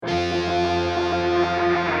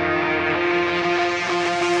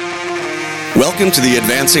Welcome to the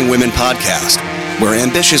Advancing Women Podcast, where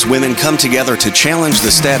ambitious women come together to challenge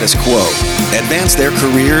the status quo, advance their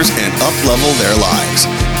careers, and up-level their lives.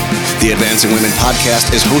 The Advancing Women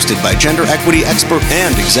Podcast is hosted by gender equity expert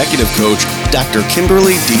and executive coach, Dr.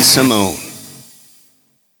 Kimberly D. Simone.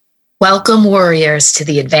 Welcome, warriors, to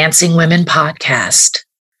the Advancing Women Podcast.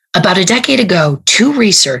 About a decade ago, two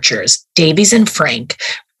researchers, Davies and Frank,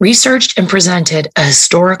 researched and presented a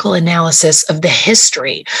historical analysis of the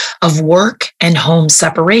history of work and home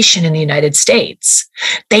separation in the United States.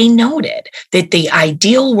 They noted that the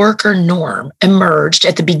ideal worker norm emerged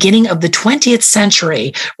at the beginning of the 20th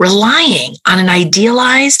century, relying on an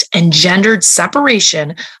idealized and gendered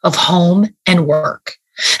separation of home and work.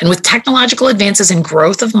 And with technological advances and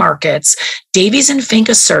growth of markets, Davies and Fink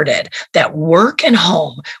asserted that work and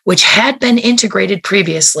home, which had been integrated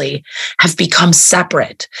previously, have become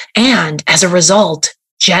separate and, as a result,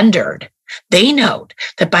 gendered. They note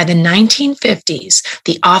that by the 1950s,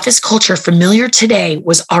 the office culture familiar today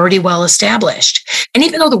was already well established. And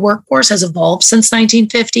even though the workforce has evolved since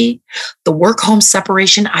 1950, the work-home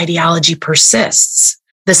separation ideology persists.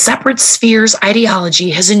 The separate spheres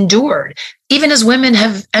ideology has endured, even as women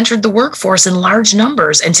have entered the workforce in large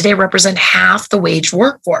numbers and today represent half the wage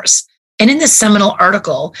workforce. And in this seminal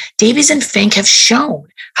article, Davies and Fink have shown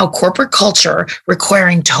how corporate culture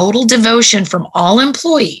requiring total devotion from all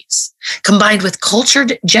employees, combined with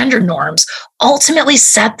cultured gender norms, ultimately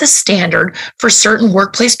set the standard for certain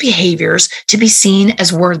workplace behaviors to be seen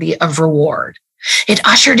as worthy of reward. It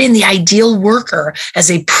ushered in the ideal worker as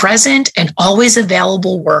a present and always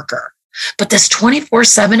available worker. But this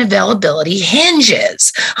 24/7 availability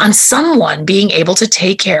hinges on someone being able to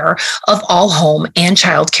take care of all home and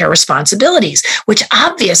childcare responsibilities, which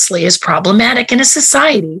obviously is problematic in a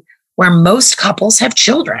society where most couples have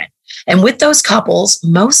children. And with those couples,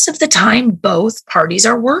 most of the time, both parties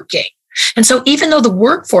are working. And so even though the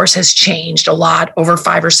workforce has changed a lot over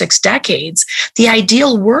 5 or 6 decades, the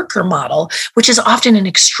ideal worker model, which is often an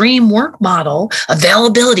extreme work model,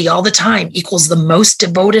 availability all the time equals the most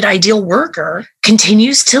devoted ideal worker,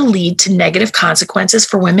 continues to lead to negative consequences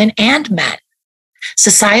for women and men.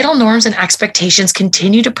 Societal norms and expectations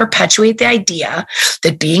continue to perpetuate the idea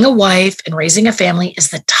that being a wife and raising a family is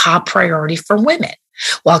the top priority for women,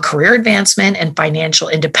 while career advancement and financial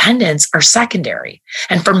independence are secondary.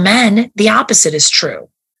 And for men, the opposite is true.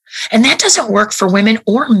 And that doesn't work for women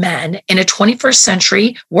or men in a 21st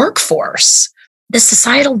century workforce. The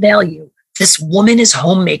societal value, this woman is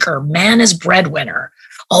homemaker, man is breadwinner,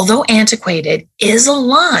 although antiquated, is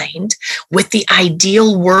aligned with the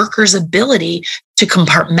ideal worker's ability to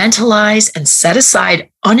compartmentalize and set aside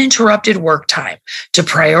uninterrupted work time, to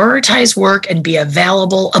prioritize work and be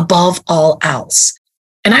available above all else.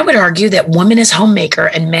 And I would argue that woman as homemaker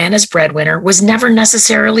and man as breadwinner was never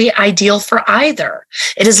necessarily ideal for either.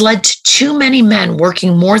 It has led to too many men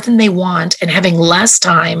working more than they want and having less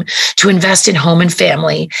time to invest in home and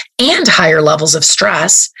family and higher levels of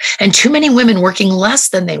stress, and too many women working less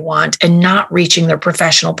than they want and not reaching their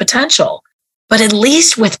professional potential. But at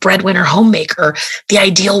least with breadwinner homemaker, the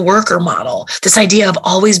ideal worker model, this idea of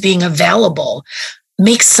always being available,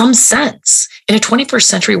 makes some sense. In a 21st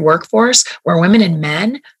century workforce where women and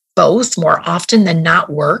men both more often than not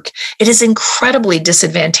work, it is incredibly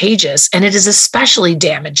disadvantageous, and it is especially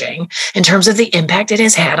damaging in terms of the impact it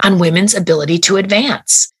has had on women's ability to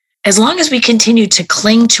advance. As long as we continue to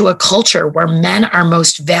cling to a culture where men are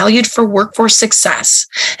most valued for workforce success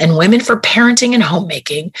and women for parenting and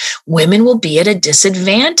homemaking, women will be at a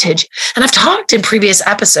disadvantage. And I've talked in previous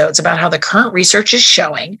episodes about how the current research is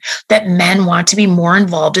showing that men want to be more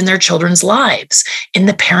involved in their children's lives, in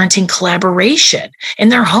the parenting collaboration, in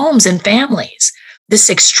their homes and families. This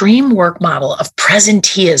extreme work model of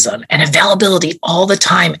presenteeism and availability all the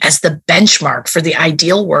time as the benchmark for the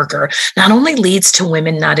ideal worker not only leads to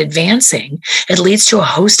women not advancing, it leads to a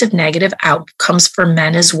host of negative outcomes for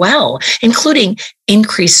men as well, including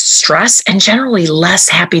increased stress and generally less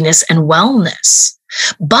happiness and wellness.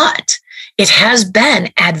 But it has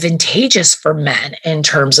been advantageous for men in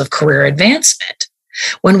terms of career advancement.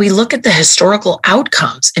 When we look at the historical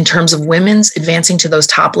outcomes in terms of women's advancing to those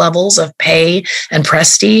top levels of pay and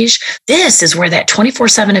prestige, this is where that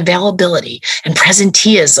 24/7 availability and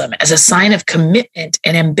presenteeism as a sign of commitment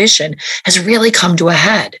and ambition has really come to a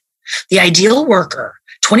head. The ideal worker,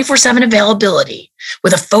 24/7 availability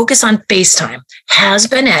with a focus on FaceTime has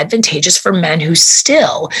been advantageous for men who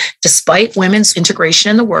still, despite women's integration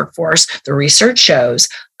in the workforce, the research shows,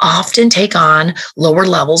 often take on lower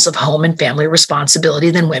levels of home and family responsibility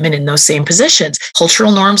than women in those same positions.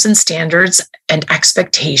 Cultural norms and standards and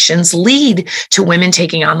expectations lead to women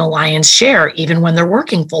taking on the lion's share, even when they're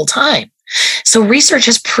working full time. So research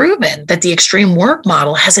has proven that the extreme work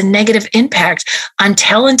model has a negative impact on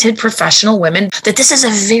talented professional women, that this is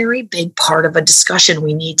a very big part of a discussion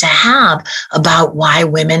we need to have about why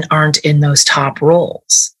women aren't in those top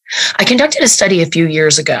roles. I conducted a study a few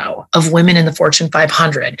years ago of women in the Fortune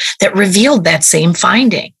 500 that revealed that same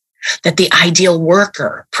finding, that the ideal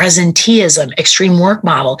worker, presenteeism, extreme work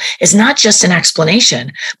model is not just an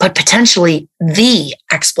explanation, but potentially the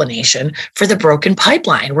explanation for the broken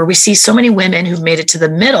pipeline, where we see so many women who've made it to the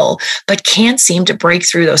middle, but can't seem to break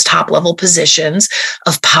through those top level positions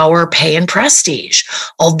of power, pay, and prestige.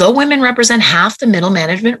 Although women represent half the middle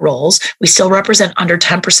management roles, we still represent under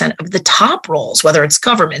 10% of the top roles, whether it's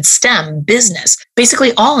government, STEM, business,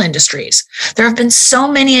 basically all industries. There have been so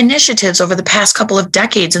many initiatives over the past couple of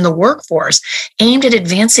decades in the workforce aimed at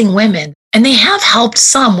advancing women, and they have helped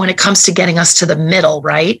some when it comes to getting us to the middle,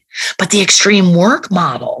 right? But the extreme work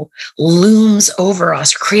model looms over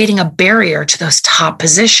us, creating a barrier to those top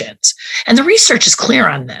positions. And the research is clear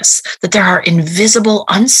on this, that there are invisible,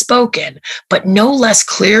 unspoken, but no less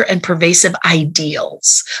clear and pervasive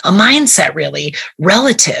ideals, a mindset really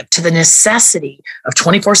relative to the necessity of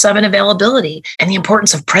 24/7 availability and the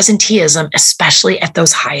importance of presenteeism, especially at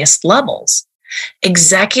those highest levels.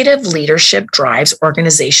 Executive leadership drives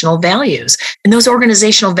organizational values, and those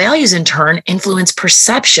organizational values in turn influence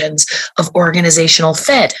perceptions of organizational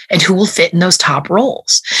fit and who will fit in those top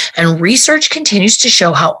roles. And research continues to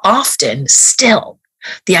show how often still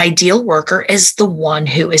the ideal worker is the one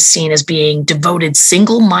who is seen as being devoted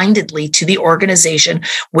single-mindedly to the organization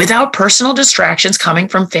without personal distractions coming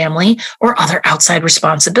from family or other outside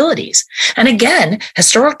responsibilities. And again,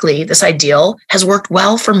 historically, this ideal has worked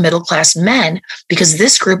well for middle-class men because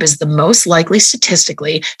this group is the most likely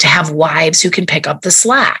statistically to have wives who can pick up the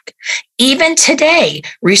slack. Even today,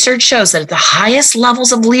 research shows that at the highest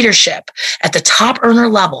levels of leadership, at the top earner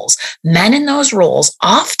levels, men in those roles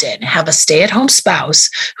often have a stay-at-home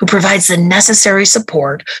spouse who provides the necessary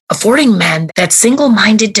support, affording men that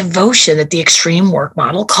single-minded devotion that the extreme work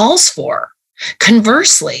model calls for.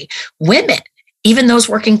 Conversely, women, even those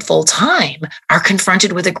working full-time, are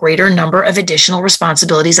confronted with a greater number of additional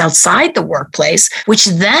responsibilities outside the workplace, which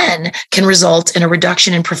then can result in a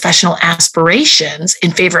reduction in professional aspirations in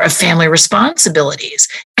favor of family responsibilities.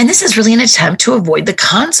 And this is really an attempt to avoid the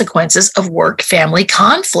consequences of work-family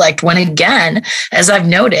conflict when, again, as I've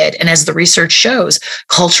noted, and as the research shows,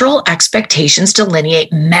 cultural expectations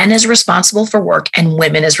delineate men as responsible for work and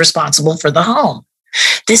women as responsible for the home.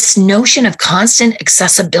 This notion of constant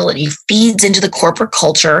accessibility feeds into the corporate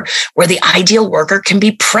culture where the ideal worker can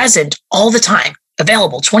be present all the time,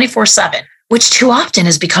 available 24/7, which too often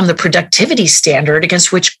has become the productivity standard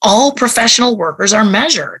against which all professional workers are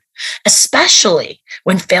measured, especially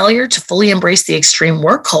when failure to fully embrace the extreme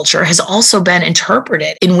work culture has also been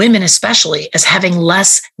interpreted, in women especially, as having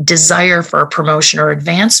less desire for a promotion or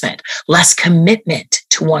advancement, less commitment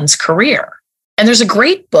to one's career. And there's a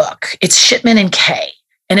great book, it's Shipman and Kay,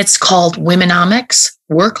 and it's called Womenomics,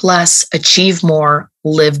 Work Less, Achieve More,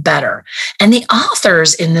 Live Better. And the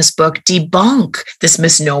authors in this book debunk this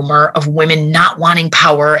misnomer of women not wanting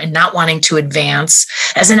power and not wanting to advance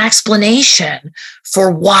as an explanation for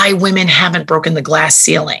why women haven't broken the glass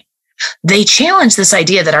ceiling. They challenge this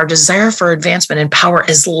idea that our desire for advancement and power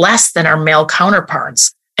is less than our male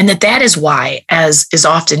counterparts, and that is why, as is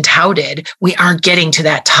often touted, we aren't getting to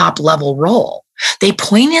that top level role. They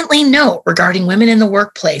poignantly note regarding women in the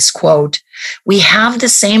workplace, quote, "We have the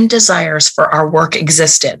same desires for our work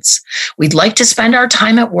existence. We'd like to spend our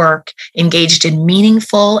time at work engaged in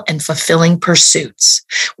meaningful and fulfilling pursuits.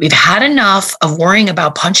 We've had enough of worrying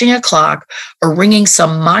about punching a clock or ringing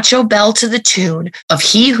some macho bell to the tune of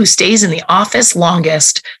he who stays in the office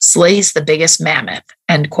longest slays the biggest mammoth,"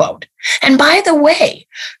 end quote. And by the way,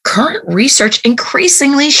 current research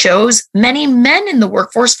increasingly shows many men in the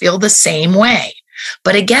workforce feel the same way.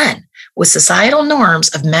 But again, with societal norms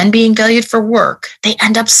of men being valued for work, they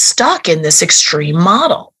end up stuck in this extreme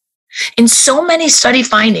model. In so many study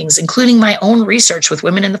findings, including my own research with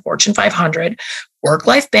women in the Fortune 500,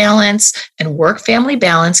 work-life balance and work-family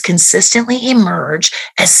balance consistently emerge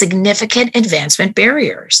as significant advancement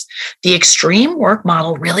barriers. The extreme work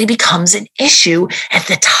model really becomes an issue at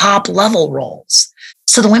the top level roles.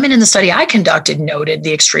 So the women in the study I conducted noted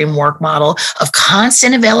the extreme work model of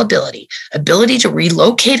constant availability, ability to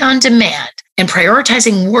relocate on demand, and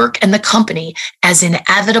prioritizing work and the company as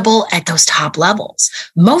inevitable at those top levels.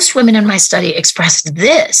 Most women in my study expressed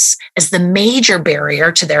this as the major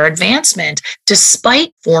barrier to their advancement.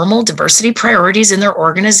 Despite formal diversity priorities in their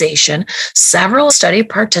organization, several study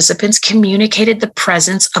participants communicated the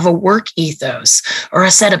presence of a work ethos or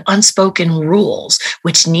a set of unspoken rules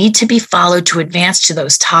which need to be followed to advance to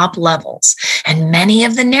those top levels. And many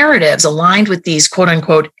of the narratives aligned with these quote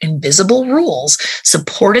unquote invisible rules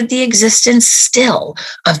supported the existence still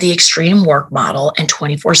of the extreme work model and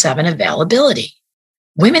 24/7 availability.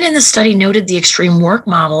 Women in the study noted the extreme work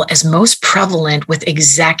model as most prevalent with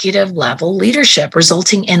executive level leadership,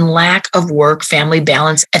 resulting in lack of work-family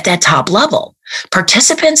balance at that top level.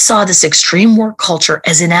 Participants saw this extreme work culture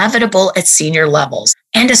as inevitable at senior levels,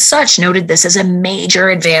 and as such noted this as a major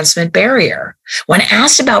advancement barrier. When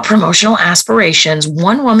asked about promotional aspirations,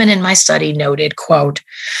 one woman in my study noted, quote,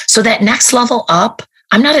 "So that next level up,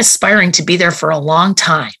 I'm not aspiring to be there for a long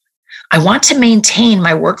time. I want to maintain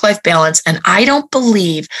my work-life balance, and I don't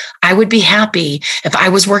believe I would be happy if I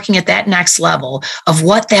was working at that next level of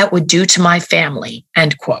what that would do to my family,"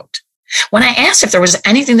 end quote. When I asked if there was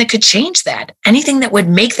anything that could change that, anything that would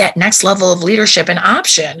make that next level of leadership an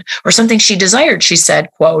option or something she desired, she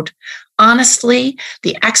said, quote, "Honestly,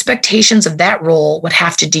 the expectations of that role would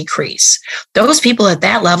have to decrease. Those people at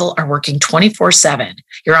that level are working 24/7.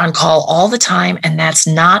 You're on call all the time, and that's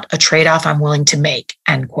not a trade-off I'm willing to make,"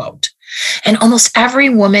 end quote. And almost every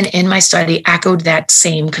woman in my study echoed that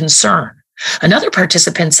same concern. Another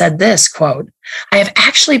participant said this, quote, "I have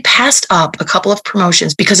actually passed up a couple of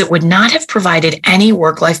promotions because it would not have provided any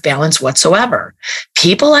work-life balance whatsoever.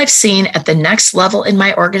 People I've seen at the next level in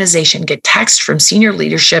my organization get texts from senior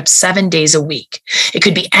leadership 7 days a week. It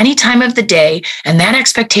could be any time of the day, and that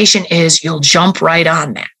expectation is you'll jump right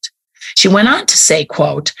on that." She went on to say,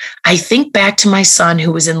 quote, "I think back to my son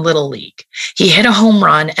who was in Little League. He hit a home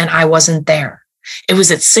run and I wasn't there. It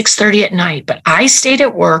was at 6:30 at night, but I stayed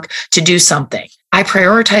at work to do something. I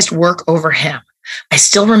prioritized work over him. I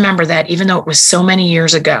still remember that even though it was so many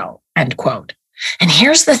years ago," end quote. And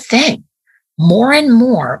here's the thing. More and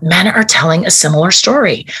more men are telling a similar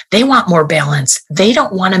story. They want more balance. They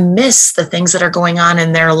don't want to miss the things that are going on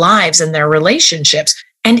in their lives and their relationships.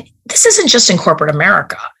 And this isn't just in corporate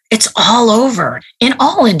America. It's all over, in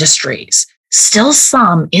all industries. Still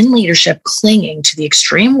some in leadership clinging to the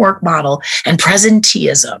extreme work model and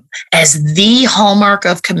presenteeism as the hallmark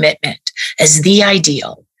of commitment, as the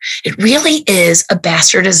ideal. It really is a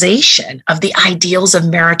bastardization of the ideals of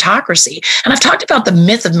meritocracy. And I've talked about the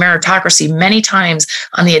myth of meritocracy many times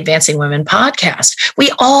on the Advancing Women podcast.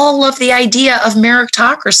 We all love the idea of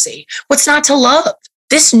meritocracy. What's not to love?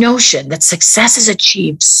 This notion that success is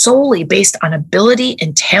achieved solely based on ability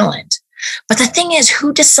and talent. But the thing is,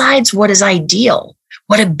 who decides what is ideal?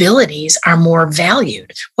 What abilities are more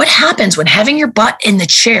valued? What happens when having your butt in the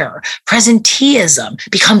chair, presenteeism,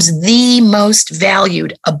 becomes the most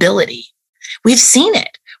valued ability? We've seen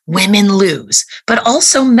it. Women lose, but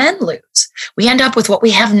also men lose. We end up with what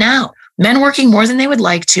we have now. Men working more than they would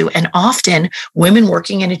like to, and often women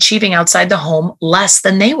working and achieving outside the home less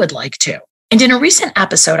than they would like to. And in a recent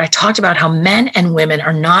episode, I talked about how men and women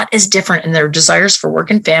are not as different in their desires for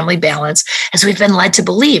work and family balance as we've been led to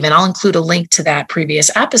believe. And I'll include a link to that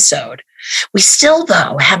previous episode. We still,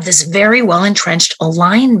 though, have this very well-entrenched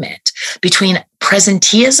alignment between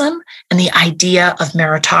presenteeism and the idea of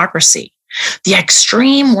meritocracy. The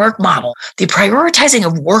extreme work model, the prioritizing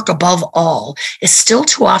of work above all, is still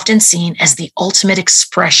too often seen as the ultimate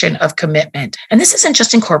expression of commitment. And this isn't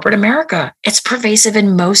just in corporate America. It's pervasive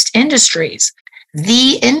in most industries.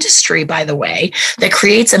 The industry, by the way, that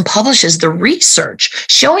creates and publishes the research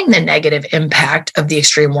showing the negative impact of the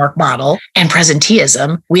extreme work model and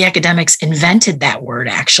presenteeism. We academics invented that word,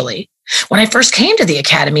 actually. When I first came to the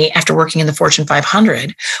Academy after working in the Fortune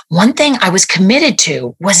 500, one thing I was committed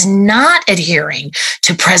to was not adhering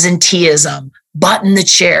to presenteeism, butt in the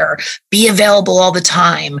chair, be available all the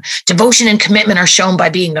time. Devotion and commitment are shown by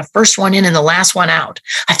being the first one in and the last one out.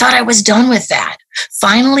 I thought I was done with that.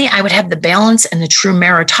 Finally, I would have the balance and the true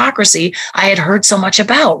meritocracy I had heard so much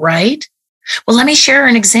about, right? Well, let me share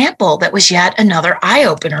an example that was yet another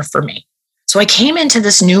eye-opener for me. So I came into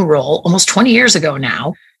this new role almost 20 years ago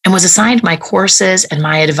now, and was assigned my courses and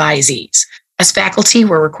my advisees. As faculty,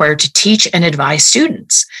 we're required to teach and advise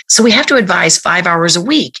students. So we have to advise 5 hours a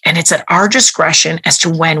week, and it's at our discretion as to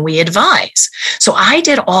when we advise. So I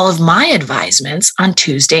did all of my advisements on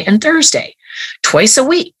Tuesday and Thursday, twice a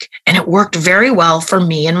week, and it worked very well for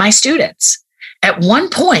me and my students. At one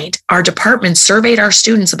point, our department surveyed our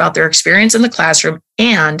students about their experience in the classroom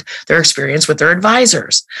and their experience with their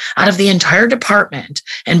advisors. Out of the entire department,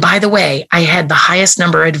 and by the way, I had the highest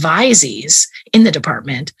number of advisees in the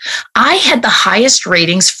department, I had the highest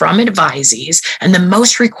ratings from advisees and the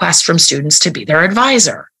most requests from students to be their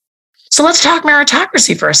advisor. So let's talk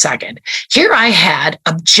meritocracy for a second. Here I had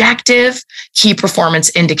objective key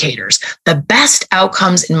performance indicators, the best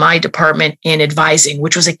outcomes in my department in advising,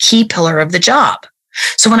 which was a key pillar of the job.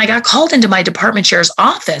 So when I got called into my department chair's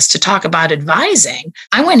office to talk about advising,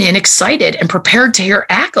 I went in excited and prepared to hear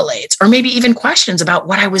accolades or maybe even questions about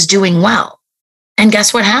what I was doing well. And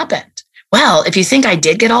guess what happened? Well, if you think I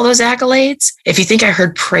did get all those accolades, if you think I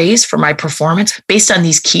heard praise for my performance based on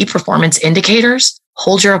these key performance indicators,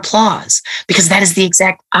 hold your applause, because that is the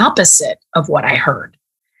exact opposite of what I heard.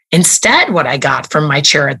 Instead, what I got from my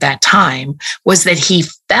chair at that time was that he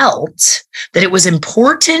felt that it was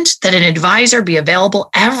important that an advisor be available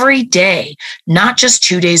every day, not just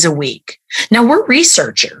 2 days a week. Now, we're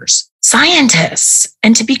researchers, scientists,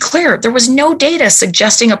 and to be clear, there was no data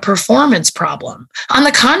suggesting a performance problem. On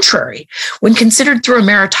the contrary, when considered through a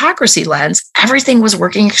meritocracy lens, everything was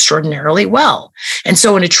working extraordinarily well. And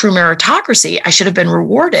so in a true meritocracy, I should have been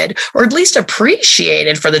rewarded or at least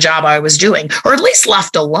appreciated for the job I was doing, or at least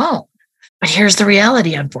left alone. But here's the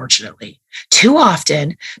reality, unfortunately. Too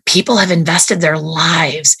often, people have invested their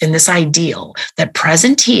lives in this ideal that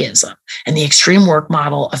presenteeism and the extreme work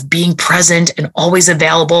model of being present and always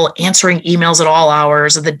available, answering emails at all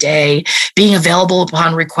hours of the day, being available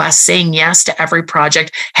upon request, saying yes to every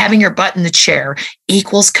project, having your butt in the chair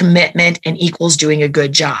equals commitment and equals doing a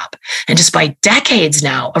good job. And despite decades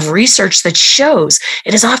now of research that shows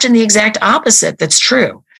it is often the exact opposite that's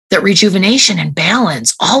true. That rejuvenation and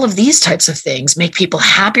balance, all of these types of things make people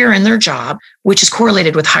happier in their job, which is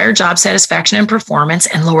correlated with higher job satisfaction and performance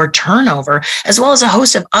and lower turnover, as well as a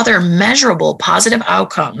host of other measurable positive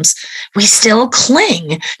outcomes. We still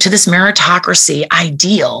cling to this meritocracy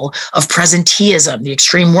ideal of presenteeism, the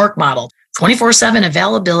extreme work model, 24/7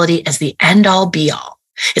 availability as the end-all be-all.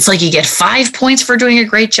 It's like you get 5 points for doing a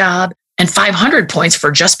great job and 500 points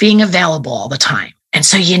for just being available all the time. And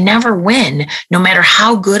so you never win, no matter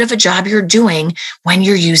how good of a job you're doing when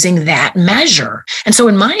you're using that measure. And so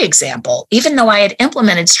in my example, even though I had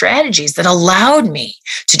implemented strategies that allowed me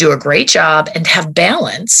to do a great job and have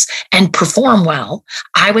balance and perform well,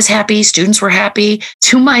 I was happy, students were happy.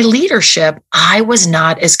 To my leadership, I was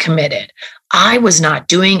not as committed. I was not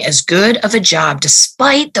doing as good of a job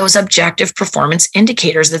despite those objective performance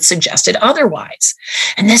indicators that suggested otherwise.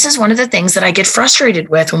 And this is one of the things that I get frustrated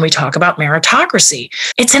with when we talk about meritocracy.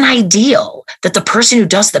 It's an ideal that the person who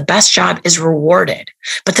does the best job is rewarded.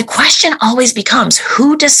 But the question always becomes,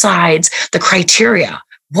 who decides the criteria?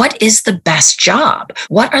 What is the best job?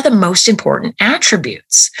 What are the most important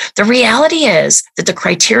attributes? The reality is that the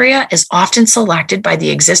criteria is often selected by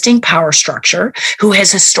the existing power structure who has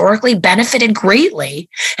historically benefited greatly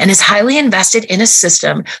and is highly invested in a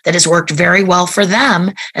system that has worked very well for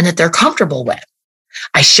them and that they're comfortable with.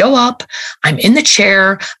 I show up, I'm in the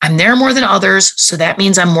chair, I'm there more than others, so that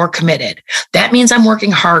means I'm more committed. That means I'm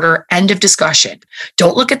working harder, end of discussion.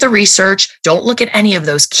 Don't look at the research, don't look at any of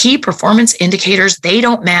those key performance indicators, they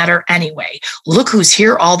don't matter anyway. Look who's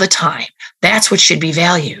here all the time. That's what should be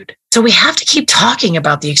valued. So we have to keep talking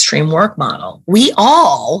about the extreme work model. We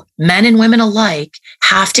all, men and women alike,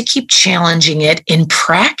 have to keep challenging it in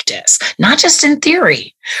practice, not just in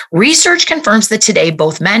theory. Research confirms that today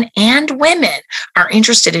both men and women are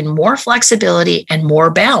interested in more flexibility and more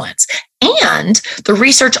balance. And the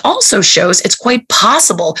research also shows it's quite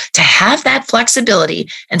possible to have that flexibility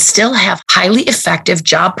and still have highly effective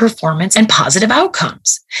job performance and positive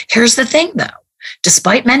outcomes. Here's the thing, though.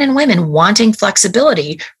 Despite men and women wanting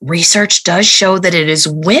flexibility, research does show that it is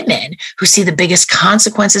women who see the biggest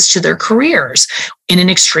consequences to their careers in an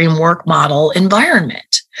extreme work model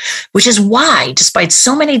environment, which is why, despite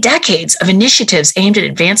so many decades of initiatives aimed at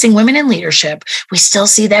advancing women in leadership, we still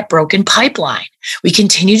see that broken pipeline. We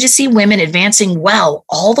continue to see women advancing well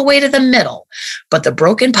all the way to the middle, but the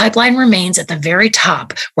broken pipeline remains at the very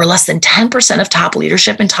top, where less than 10% of top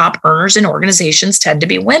leadership and top earners in organizations tend to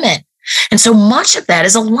be women. And so much of that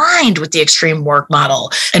is aligned with the extreme work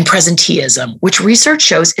model and presenteeism, which research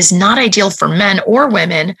shows is not ideal for men or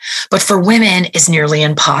women, but for women is nearly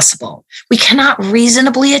impossible. We cannot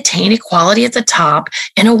reasonably attain equality at the top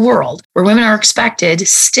in a world where women are expected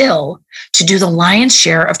still to do the lion's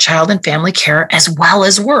share of child and family care as well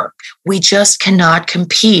as work. We just cannot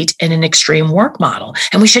compete in an extreme work model,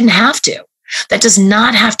 and we shouldn't have to. That does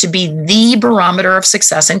not have to be the barometer of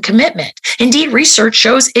success and commitment. Indeed, research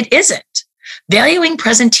shows it isn't. Valuing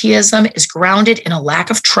presenteeism is grounded in a lack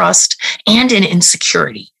of trust and in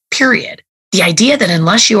insecurity, period. The idea that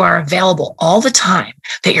unless you are available all the time,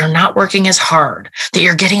 that you're not working as hard, that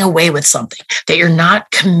you're getting away with something, that you're not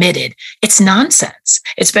committed, it's nonsense.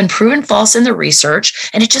 It's been proven false in the research,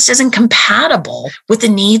 and it just isn't compatible with the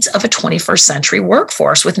needs of a 21st century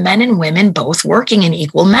workforce, with men and women both working in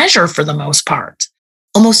equal measure for the most part.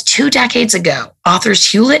 Almost 2 decades ago, authors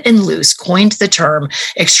Hewlett and Luce coined the term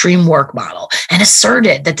extreme work model and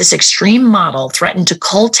asserted that this extreme model threatened to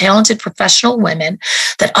cull talented professional women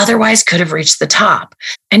that otherwise could have reached the top.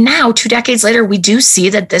 And now, 2 decades later, we do see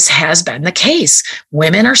that this has been the case.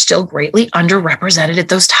 Women are still greatly underrepresented at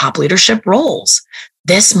those top leadership roles.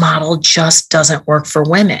 This model just doesn't work for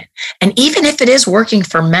women. And even if it is working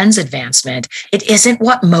for men's advancement, it isn't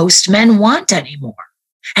what most men want anymore.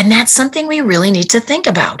 And that's something we really need to think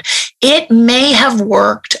about. It may have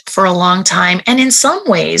worked for a long time, and in some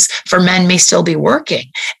ways, for men may still be working.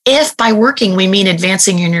 If by working, we mean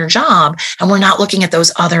advancing in your job, and we're not looking at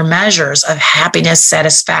those other measures of happiness,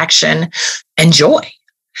 satisfaction, and joy.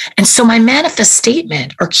 And so my manifest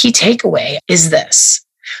statement or key takeaway is this.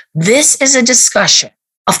 This is a discussion,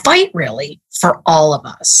 a fight really, for all of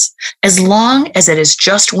us. As long as it is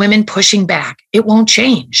just women pushing back, it won't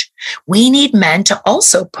change. We need men to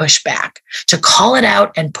also push back, to call it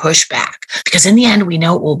out and push back, because in the end, we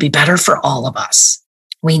know it will be better for all of us.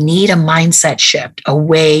 We need a mindset shift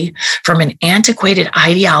away from an antiquated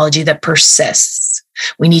ideology that persists.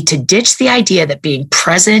 We need to ditch the idea that being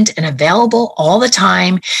present and available all the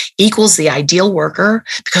time equals the ideal worker,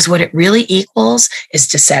 because what it really equals is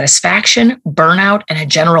dissatisfaction, burnout, and a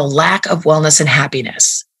general lack of wellness and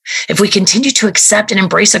happiness. If we continue to accept and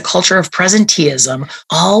embrace a culture of presenteeism,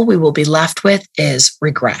 all we will be left with is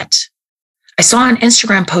regret. I saw an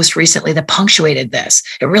Instagram post recently that punctuated this.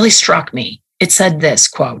 It really struck me. It said this,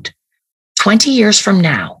 quote, 20 years from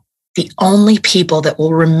now, the only people that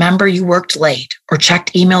will remember you worked late or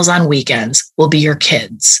checked emails on weekends will be your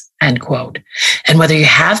kids, end quote. And whether you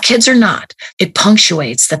have kids or not, it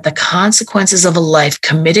punctuates that the consequences of a life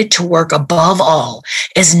committed to work above all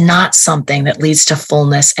is not something that leads to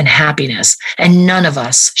fullness and happiness, and none of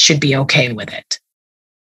us should be okay with it.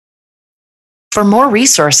 For more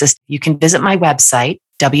resources, you can visit my website,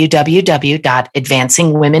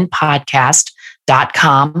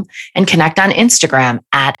 www.advancingwomenpodcast.com, and connect on Instagram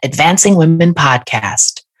at Advancing Women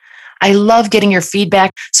Podcast. I love getting your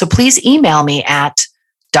feedback, so please email me at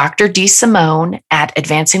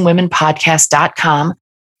drdsimone@advancingwomenpodcast.com.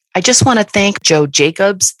 I just want to thank Joe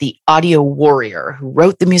Jacobs, the audio warrior who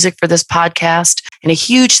wrote the music for this podcast, and a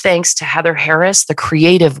huge thanks to Heather Harris, the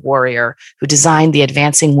creative warrior who designed the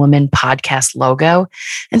Advancing Women Podcast logo.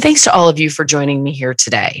 And thanks to all of you for joining me here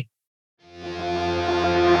today.